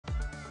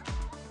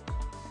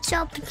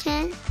top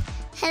 10.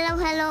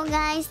 Hello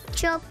guys,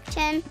 top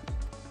 10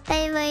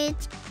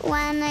 favorite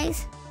one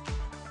is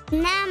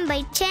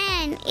number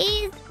 10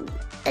 is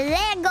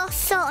Lego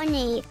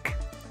Sonic.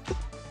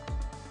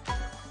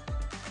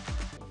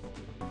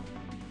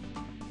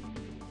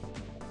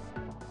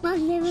 Max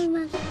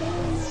level.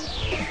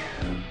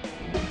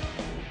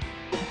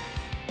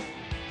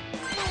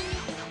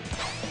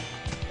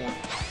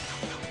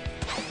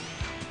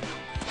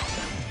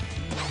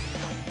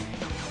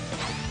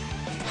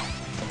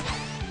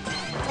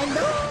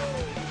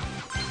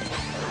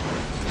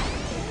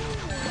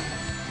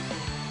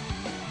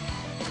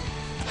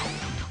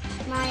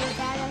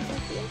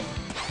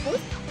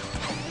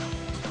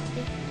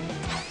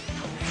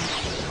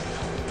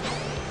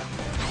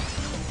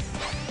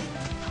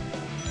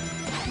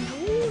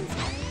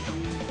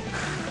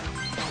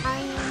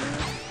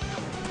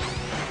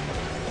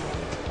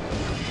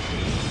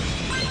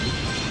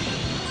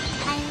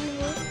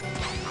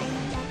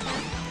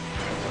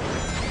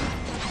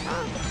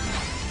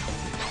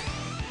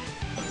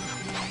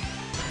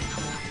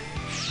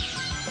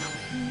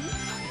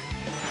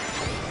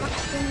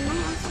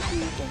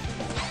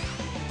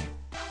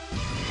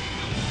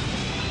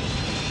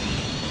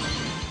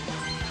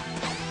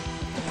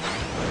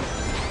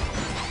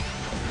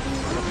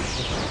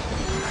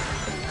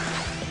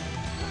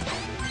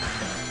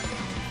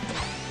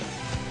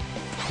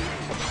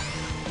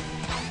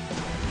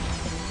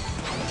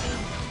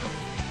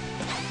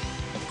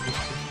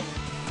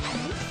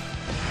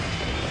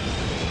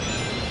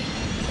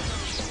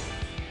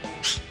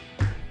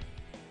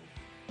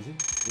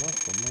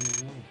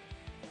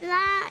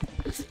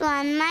 Last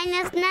one,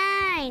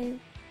 -9.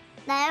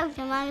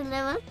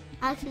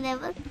 Max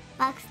level.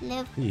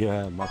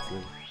 Yeah, max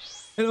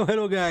level.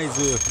 Hello guys,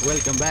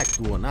 welcome back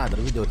to another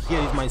video.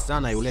 Here is my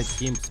son, I will let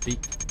him speak.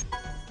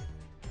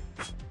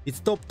 It's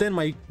top 10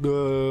 my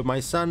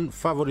son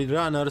favorite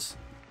runners.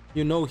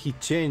 You know he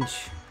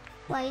changed.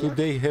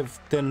 Today have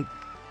 10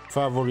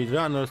 favorite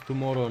runners,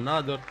 tomorrow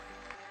another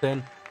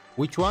 10.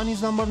 Which one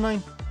is number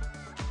 9?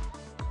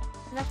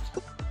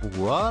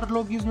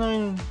 Warlock is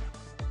 9.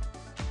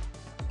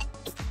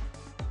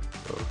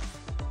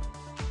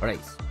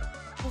 Race.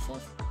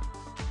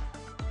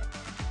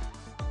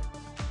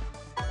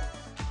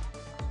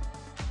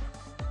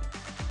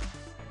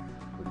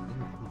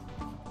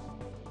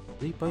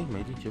 Dă-i pe aici,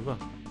 mai zic ceva.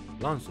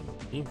 Lansă-l,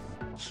 timp.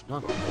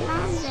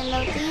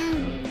 Lansă-l,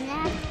 timp.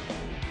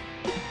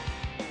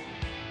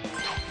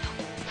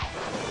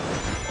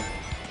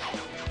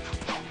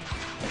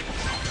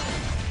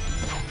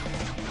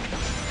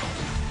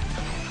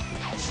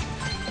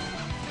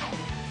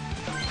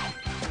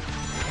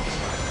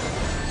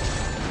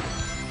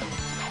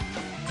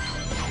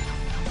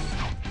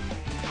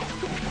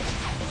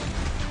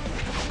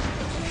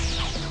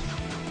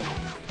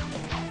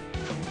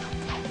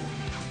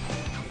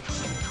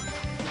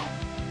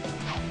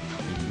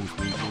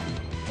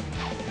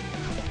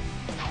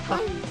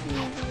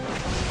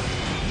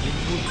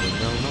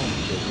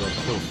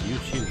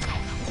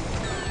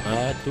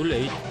 Too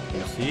late,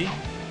 you see?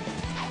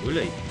 Too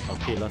late.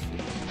 Okay, last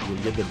one.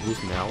 You'll get the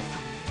boost now,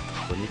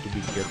 but need to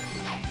be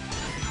careful.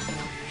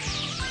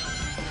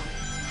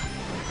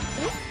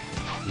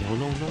 No.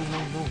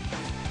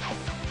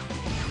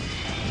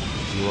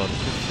 You are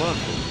too far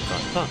from it.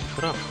 Attack,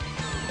 trap.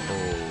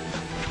 Oh.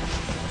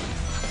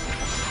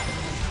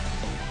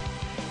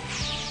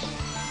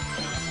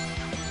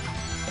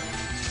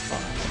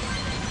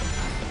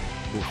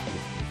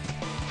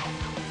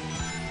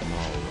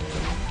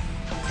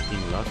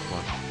 Last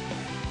one.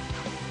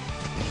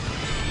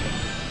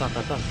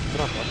 Attack,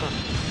 trap, attack.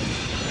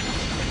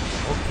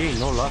 Okay,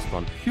 no last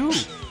one. Phew!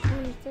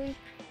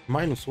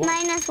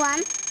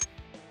 -1.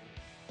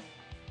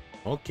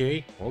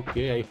 Okay,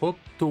 I hope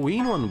to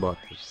win one, but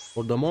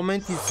for the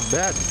moment it's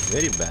bad,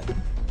 very bad.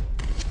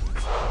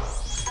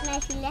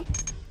 Mephiles?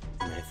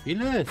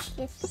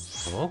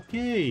 Yes.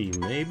 Okay,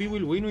 maybe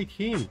we'll win with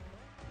him.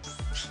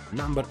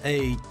 Number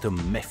 8,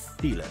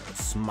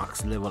 Mephiles,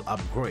 max level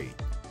upgrade.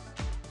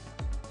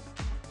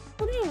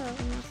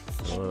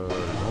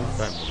 Long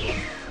time ago.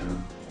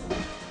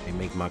 I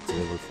make max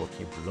level for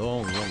him.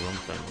 Long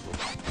time ago.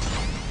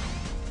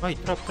 Hi,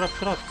 trap.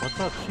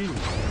 Attack, shield.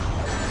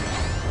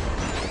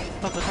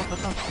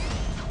 Attack.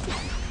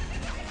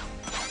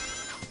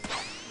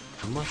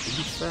 You must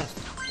be fast.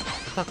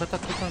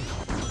 Attack 2 times.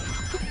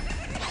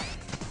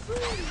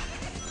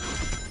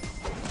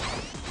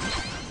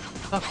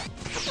 Attack.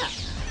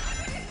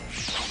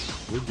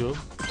 Good job.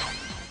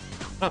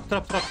 Trap.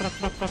 2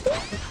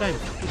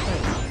 times.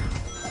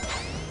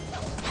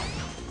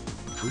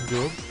 Good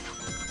job.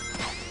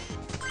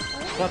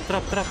 Trap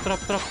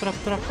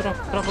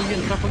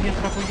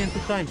again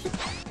 2 times.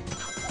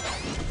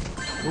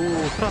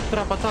 Oh, trap,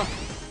 attack.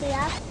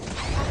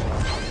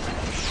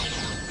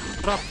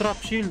 Trap,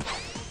 shield.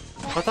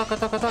 Attack.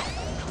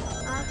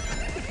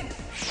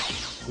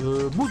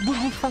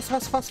 Boost, fast.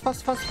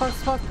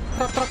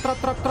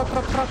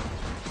 Trap.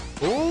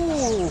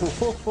 Oh,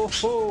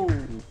 ho.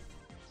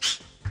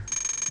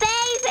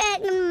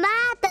 Favorite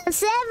battle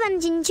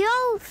 17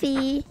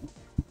 trophy.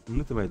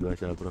 Nu te mai du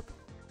așa aproape.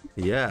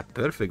 Yeah,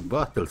 perfect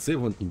battle,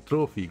 17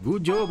 trophy.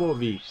 Good job,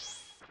 Ovi.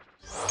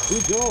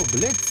 Good job,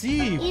 let's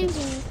see.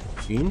 Infinite.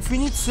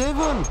 Infinite 7?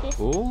 Yes.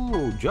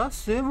 Oh,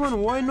 just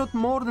 7? Why not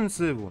more than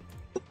 7?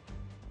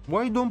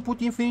 Why don't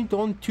put infinite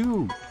on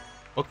 2?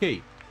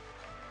 Okay.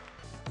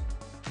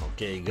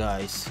 Okay,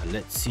 guys,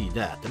 let's see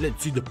that.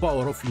 Let's see the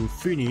power of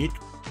infinite.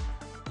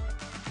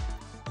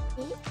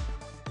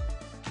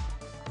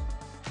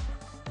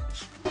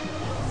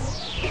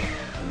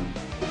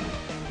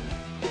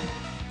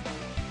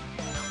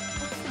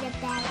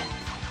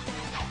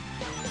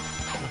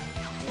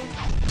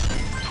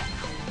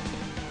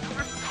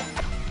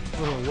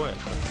 Oh, what?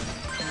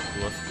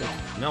 What's that?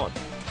 Now what?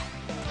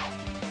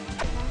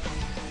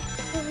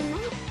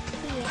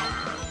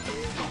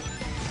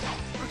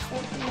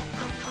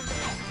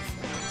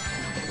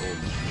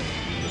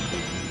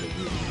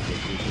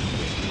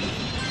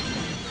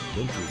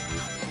 Don't use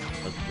this.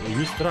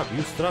 Use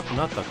trap,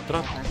 not attack,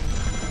 trap.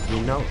 You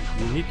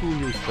need to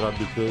use trap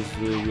because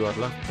you are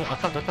last.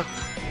 Attack.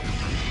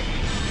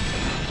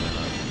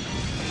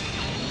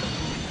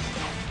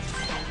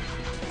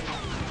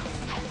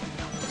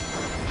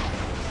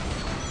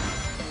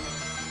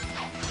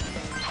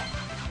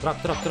 Trap.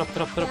 Trap.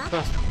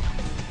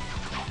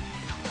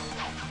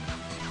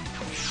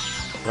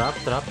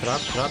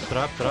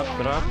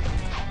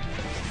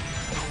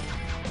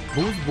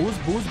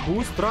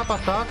 Boost, trap,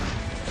 attack.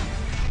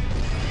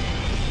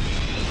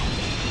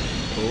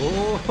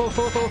 Oh,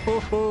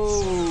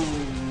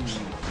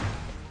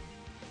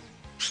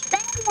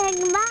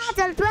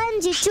 Battle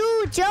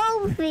 22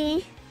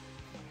 trophy.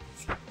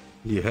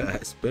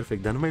 yes,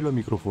 perfect. Dar nu mai lua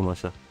microfonul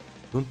așa.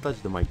 Don't touch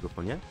the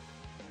microphone, yeah?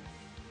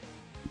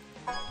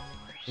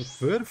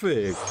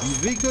 Perfect.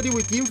 Victory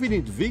with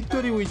infinite.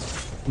 Victory with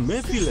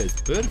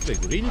Mephiles.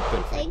 Perfect. Really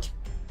perfect.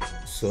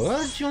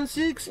 Surge on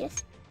 6? Yes.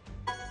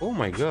 Oh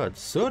my god.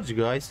 Surge,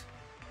 guys.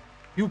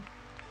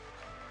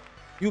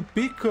 You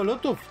pick a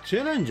lot of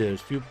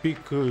challengers. You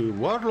pick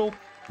Warlock,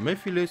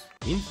 Mephiles,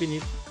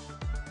 Infinite.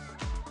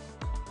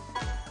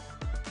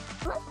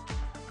 What?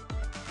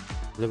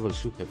 Level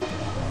 2 have.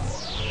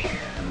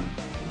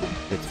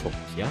 Let's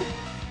focus, yeah?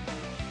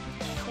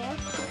 Sure.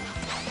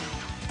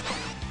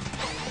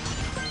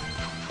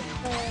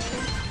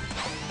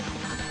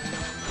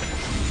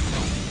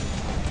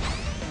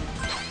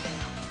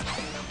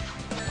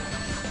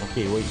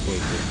 Okay, wait.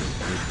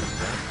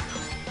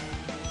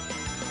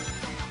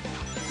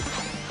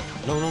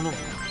 No. No.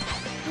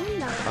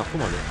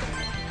 Acum ale.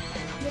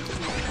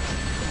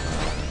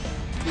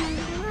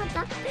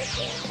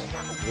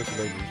 Vreau să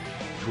dai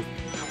boost.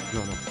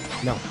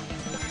 No.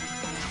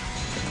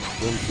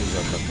 Don't use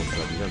attack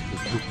contra. Just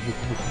boost.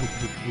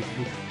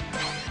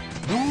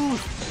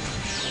 Boost!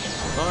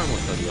 Hai mă,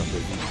 stadia pe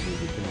zi,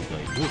 de ce nu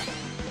dai? Boost!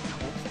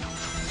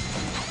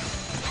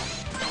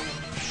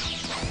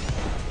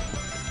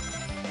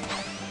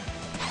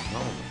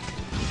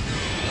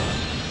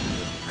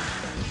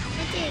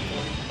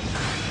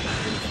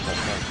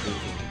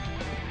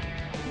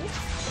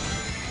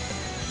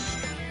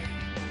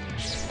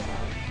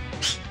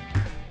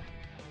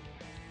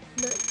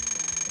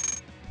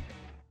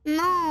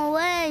 No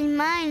way,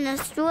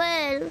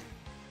 -12.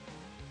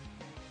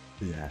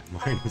 Yeah,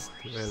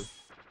 -12.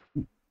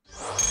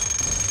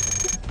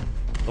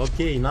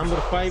 Okay, number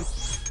 5.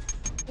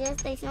 Yes,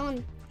 they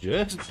sound.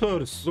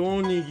 Jester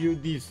Sonic, you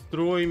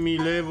destroy me.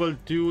 Level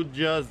 2,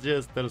 just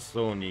Jester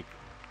Sonic.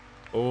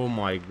 Oh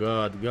my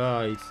god,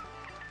 guys.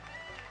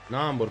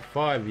 Number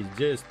 5 is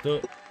Jester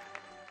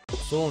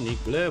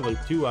Sonic, level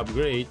 2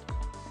 upgrade.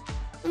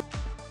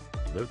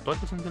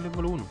 Toate sunt de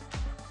level 1.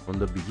 On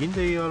the beginning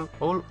they are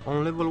all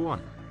on level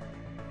 1.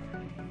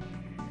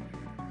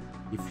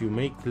 If you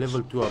make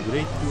level 2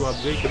 upgrade, you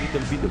upgrade a little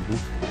bit the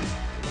boost.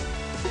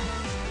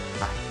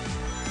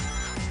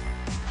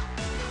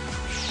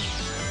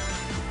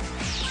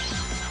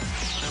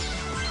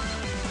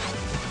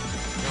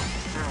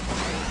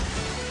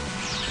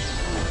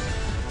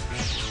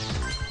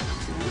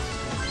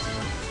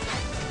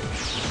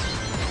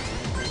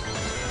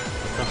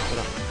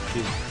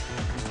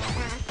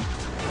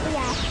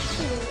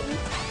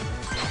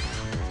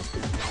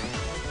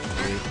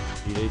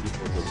 Be ready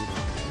for the boost.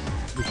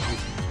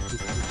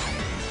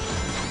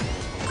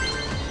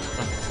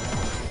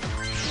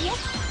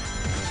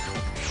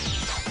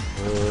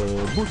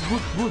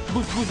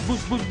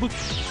 Boost.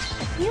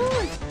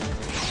 Use.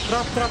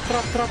 Trap.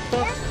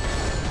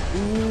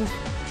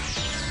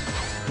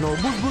 No,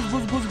 boost,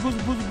 attack,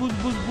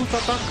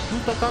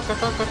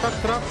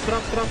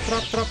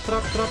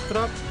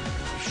 trap.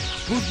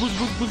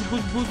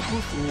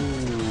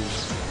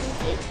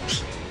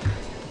 Boost.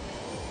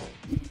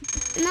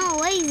 No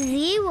way,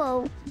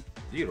 0.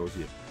 0.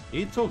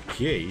 It's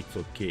okay.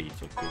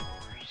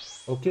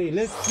 Okay,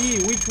 let's see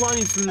which one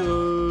is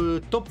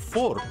top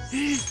 4.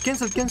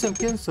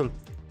 Cancel.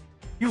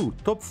 You,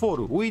 top 4.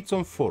 Who is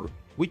on 4?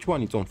 Which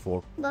one is on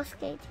 4? Boss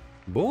cage.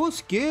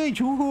 Boss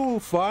cage.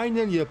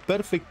 Finally a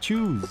perfect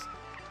choose.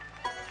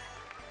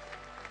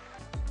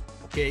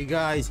 Okay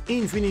guys,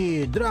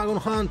 Infinite, Dragon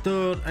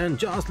Hunter, and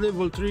just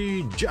level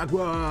 3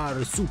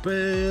 Jaguar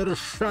Super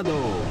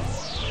Shadow.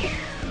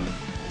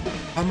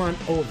 Come on,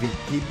 Ovi,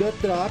 keep the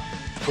trap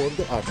for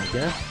the attack,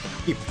 yeah?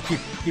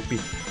 Keep it.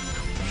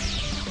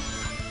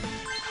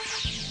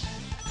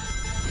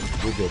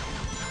 Good job.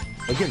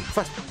 Again,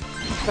 fast,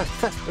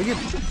 again.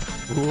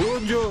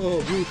 Good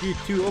job, you hit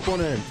 2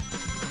 opponents.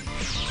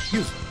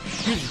 Use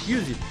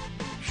it.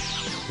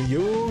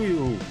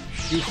 You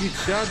hit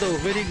Shadow,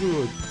 very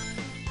good.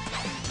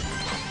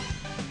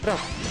 Trap,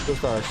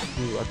 just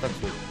attack.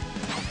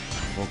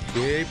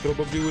 Okay,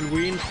 probably will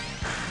win.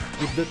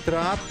 Keep the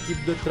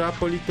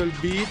trap a little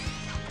bit.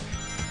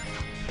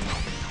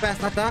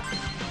 Fast attack.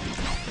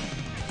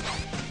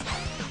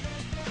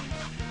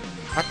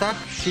 Attack,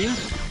 shield.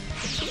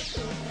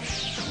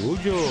 Good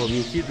job,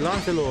 you hit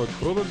Lancelot,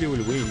 probably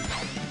will win.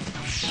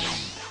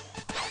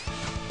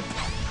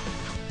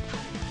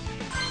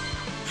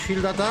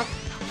 Shield attack.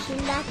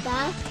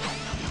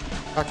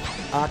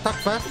 Attack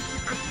fast.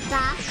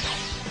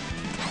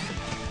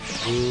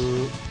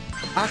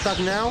 Attack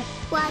now.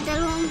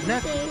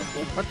 Next.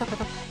 Attack.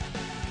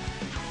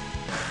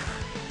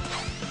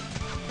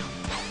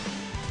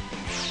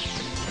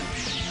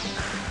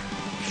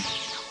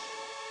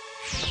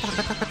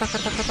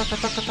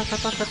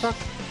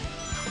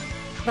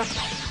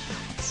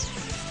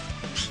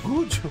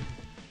 Good job.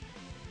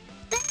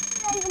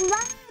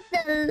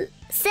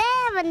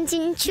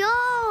 17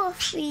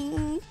 trophy.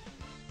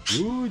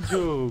 Good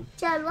job.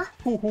 Ce-a luat?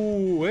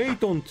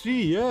 8 on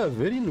 3, yeah,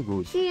 very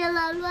good. Și el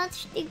a luat,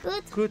 știi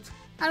cât? Cât?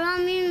 A luat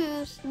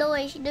minus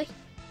 22.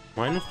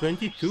 Minus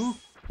 22?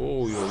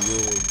 Oh,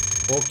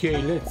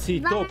 okay, let's see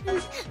top.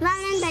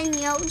 Valentine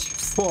Roach.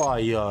 Oh,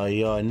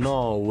 yeah,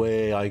 no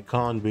way, I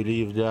can't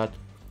believe that.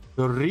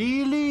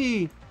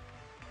 Really?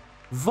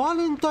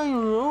 Valentine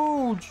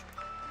Roach?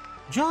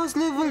 Just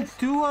level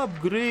 2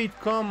 upgrade,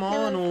 come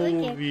on,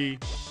 Ovi.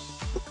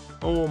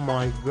 Oh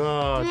my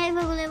god. Nu ai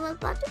făcut level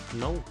 4?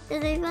 No.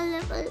 Trebuie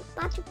level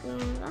 4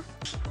 cândva.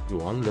 You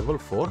want level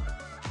 4?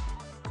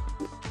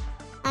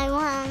 I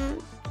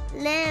want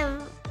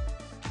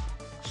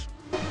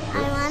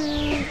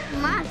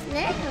max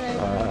level.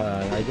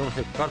 I don't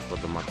have cards for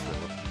the max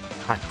level.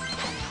 Hi.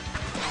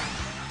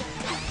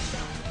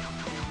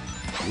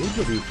 Good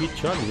job, you hit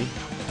Charlie.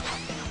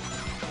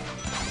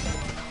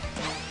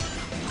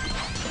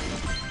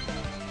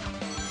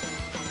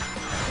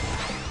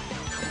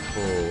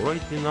 Oh,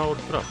 right in our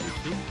trap, you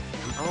see?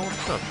 In our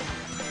trap.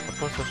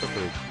 Apasă așa pe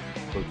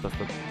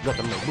asta.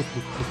 Gata, mai, boost.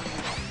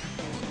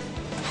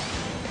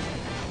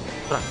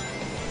 Trap.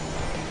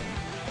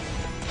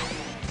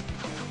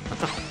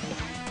 Atac.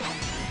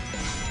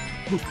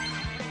 Boost.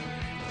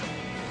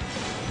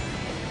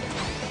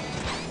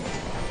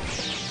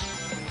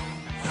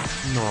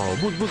 No,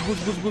 boost.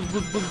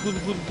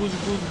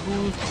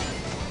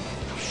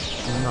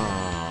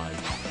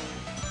 Nice.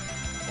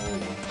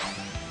 Oh.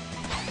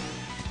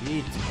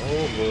 It's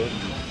over.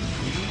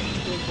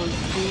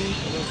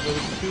 Level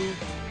 2.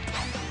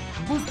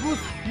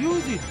 Boost.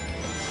 Use it.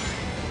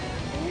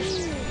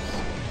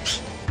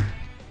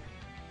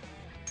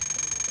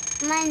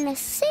 Minus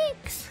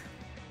 6.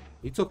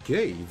 It's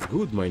okay. It's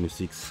good. Minus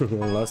 6.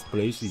 Last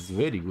place is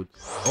very good.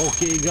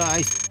 Okay,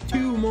 guys.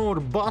 2 more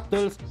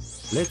battles.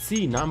 Let's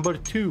see. Number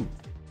 2.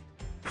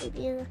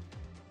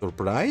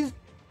 Surprise?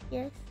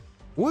 Yes.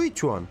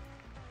 Which one?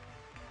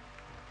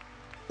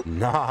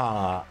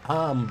 Nah,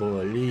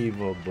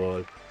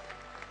 unbelievable.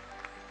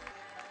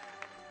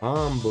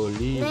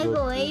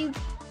 Level 8.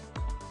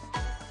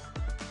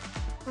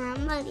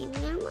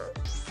 Unbelievable.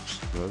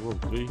 Level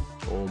 3.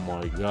 Oh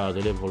my god,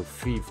 level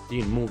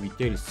 15, Movie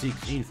Tail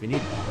 6,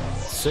 Infinite,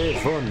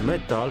 7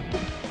 Metal.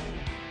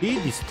 He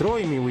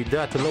destroyed me with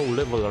that low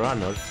level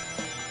runners.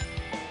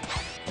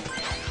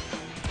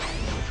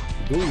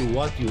 Do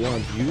what you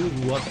want, use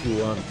what you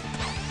want.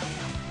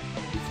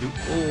 If you,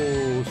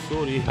 oh,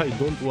 sorry, I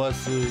don't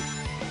see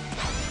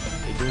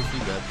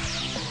that.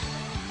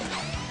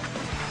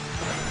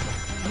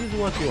 Use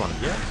what you want,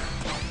 yeah?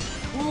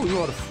 Oh, you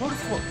are 4-4.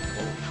 Oh,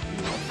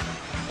 you are.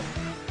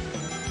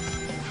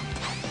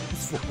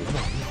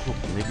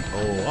 Maybe.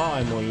 Oh,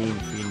 I'm on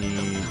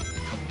Infinite.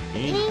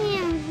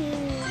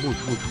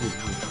 Boost.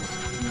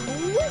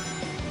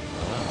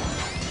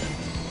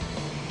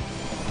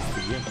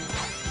 Again.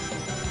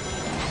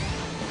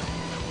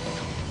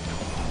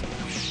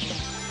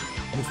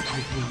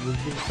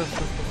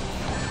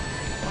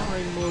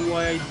 I know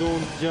why I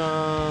don't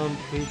jump.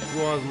 It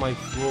was my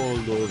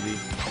fault, Ovi.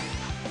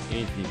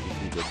 Anything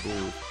to the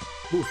boost.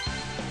 Boost.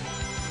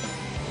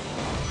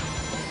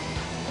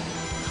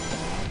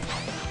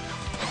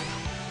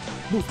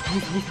 Boost.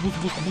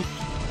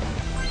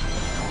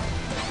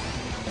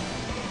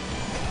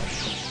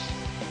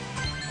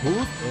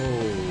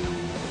 Oh.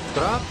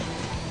 Trap.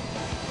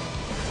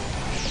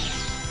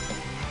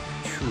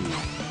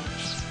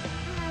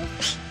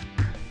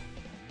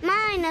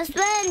 Minus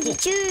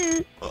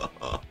 22.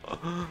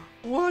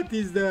 What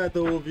is that,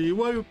 Ovi?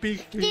 Why you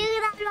pick me? Știi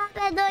cât am luat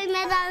pe 2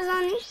 Metal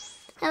Sonic?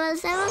 Level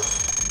 7?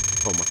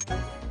 Oh my.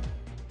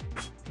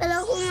 Pe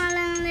locul 1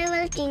 la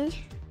level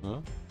 5.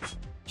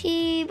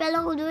 Și pe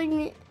locul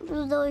 2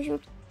 plus 21.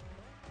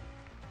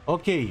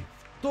 Ok.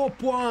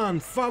 Top 1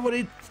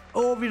 favorite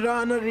OV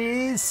runner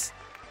is...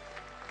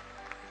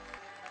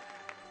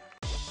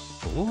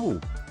 Oh,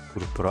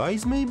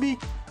 surprise maybe?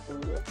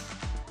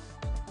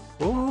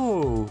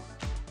 Oh.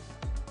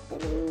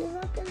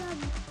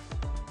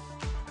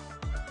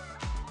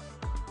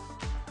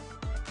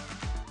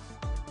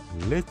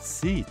 Let's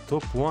see,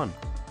 top 1.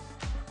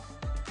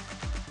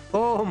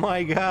 Oh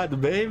my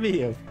god,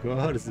 baby, of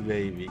course,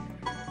 baby.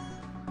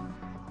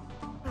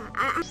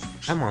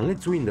 Come on,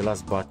 let's win the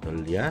last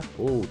battle, yeah?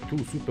 Oh,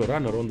 2 super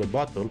runner on the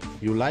battle.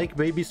 You like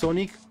baby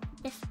Sonic?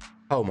 Yes.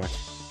 How much?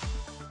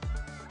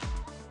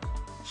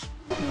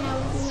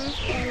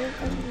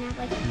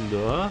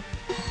 Da.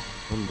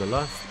 On the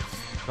last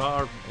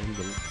start and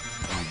the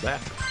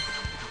back.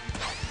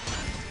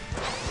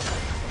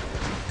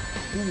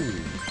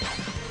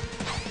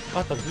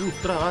 Attack,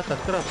 trap,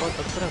 attack, trap,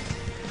 attack, trap.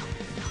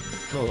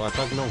 No,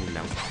 attack no,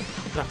 now.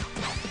 Trap.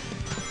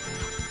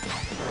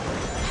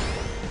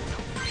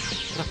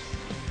 Trap.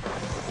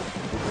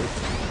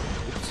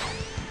 Oops.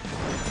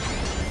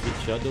 Good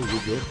shadow,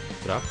 good job.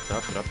 Trap,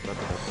 trap, trap, trap,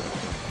 trap, trap.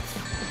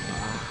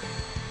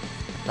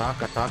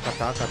 Attack, attack,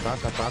 attack,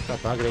 attack, attack,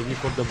 attack. Ready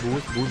for the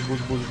boost, boost,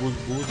 boost, boost, boost,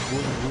 boost,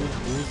 boost,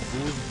 boost, boost,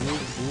 boost,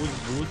 boost, boost,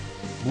 boost.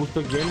 Boost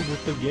again,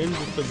 boost again,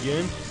 boost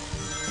again.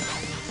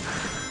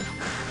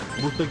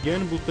 Boost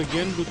again, boost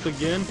again, boost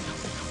again.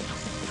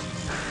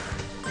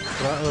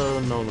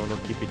 No, no, no,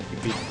 keep it a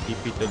little bit,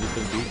 keep it a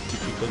little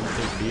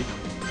bit.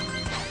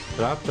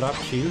 Trap, trap,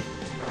 shield.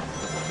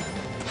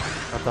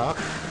 Attack.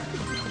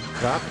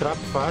 Trap, trap,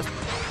 fast.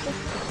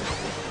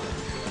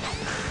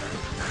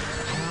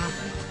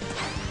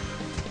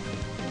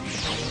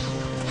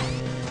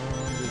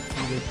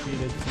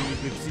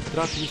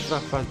 Let's see,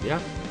 trap, fast,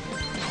 yeah?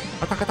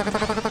 Attack, attack,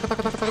 attack, attack, attack,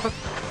 attack, attack, attack.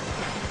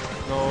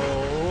 No,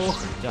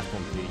 just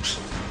complete.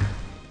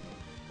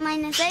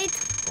 Minus 8.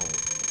 Oh.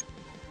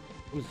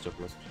 Who's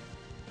chocolate?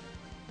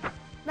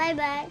 Bye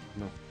bye.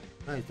 No.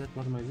 Guys, that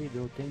was my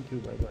video. Thank you.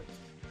 Bye bye.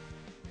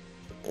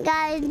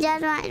 Guys,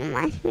 that was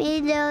my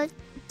video.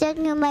 Thank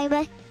you. Bye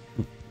bye.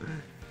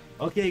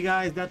 Okay,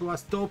 guys, that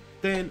was top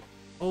 10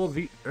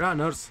 OV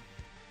runners.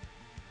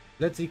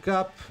 Let's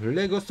recap.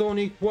 Lego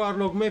Sonic,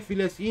 Warlock,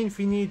 Mephiles,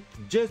 Infinite,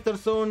 Jester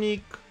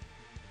Sonic.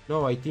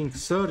 No, I think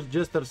Surge,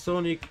 Jester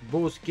Sonic,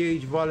 Boss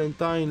Cage,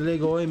 Valentine,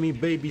 Lego Emmy,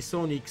 Baby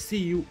Sonic.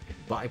 See you.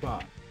 Bye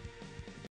bye.